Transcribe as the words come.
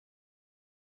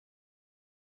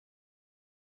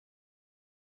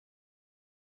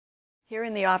Here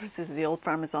in the offices of the Old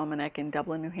Farmer's Almanac in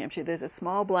Dublin, New Hampshire, there's a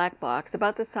small black box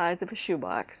about the size of a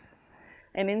shoebox.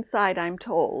 And inside, I'm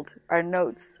told, are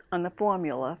notes on the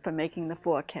formula for making the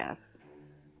forecasts.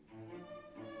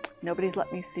 Nobody's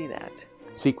let me see that.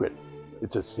 Secret.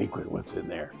 It's a secret what's in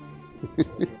there.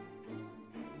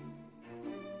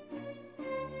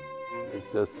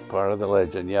 It's just part of the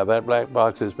legend. Yeah, that black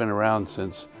box has been around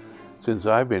since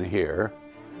I've been here.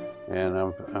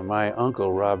 And my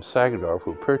uncle, Rob Sagadorf,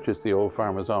 who purchased the Old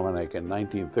Farmer's Almanac in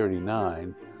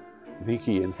 1939, I think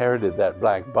he inherited that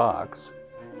black box.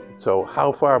 So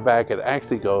how far back it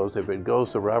actually goes, if it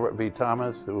goes to Robert V.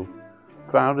 Thomas, who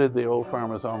founded the Old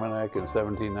Farmer's Almanac in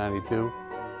 1792,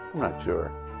 I'm not sure,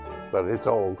 but it's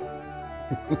old.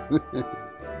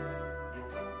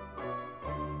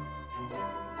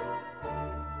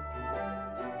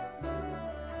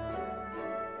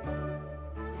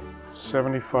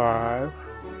 '75,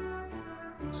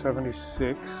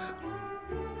 '76,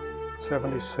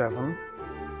 '77,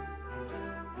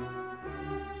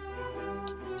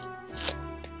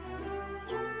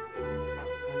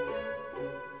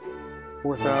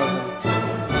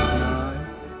 '4009,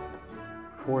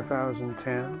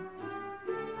 4010,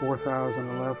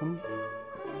 4011.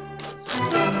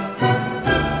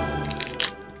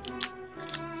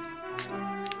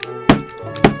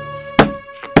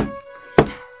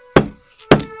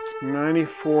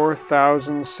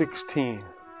 $94,016,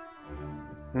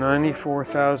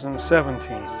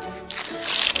 $94,017,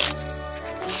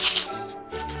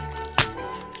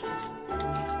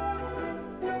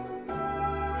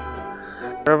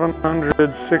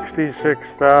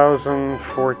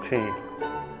 $766,014.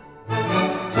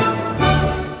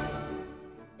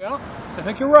 Yeah, I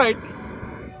think you're right.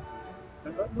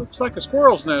 That looks like a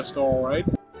squirrel's nest, all right.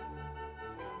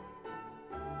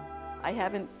 I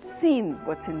haven't seen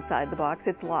what's inside the box.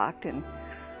 It's locked, and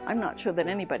I'm not sure that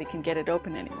anybody can get it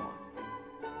open anymore.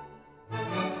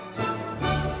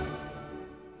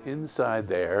 Inside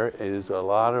there is a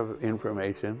lot of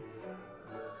information.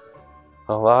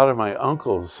 A lot of my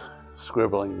uncle's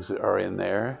scribblings are in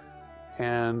there,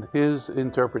 and his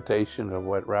interpretation of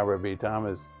what Robert V.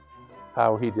 Thomas,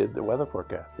 how he did the weather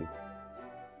forecasting.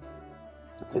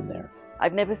 It's in there.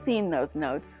 I've never seen those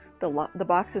notes. The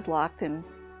box is locked, and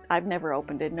I've never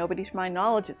opened it. Nobody to my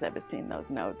knowledge has ever seen those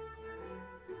notes.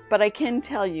 But I can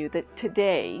tell you that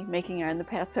today, in the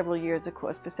past several years, of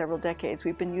course, for several decades,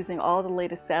 we've been using all the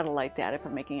latest satellite data for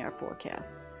making our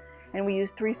forecasts. And we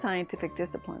use 3 scientific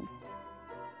disciplines.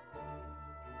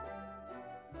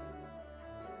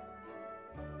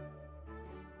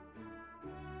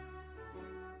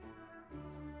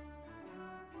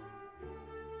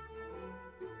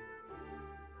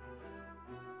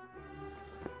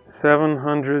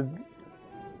 $700.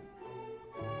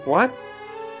 What?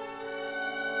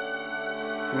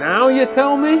 Now you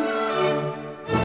tell me?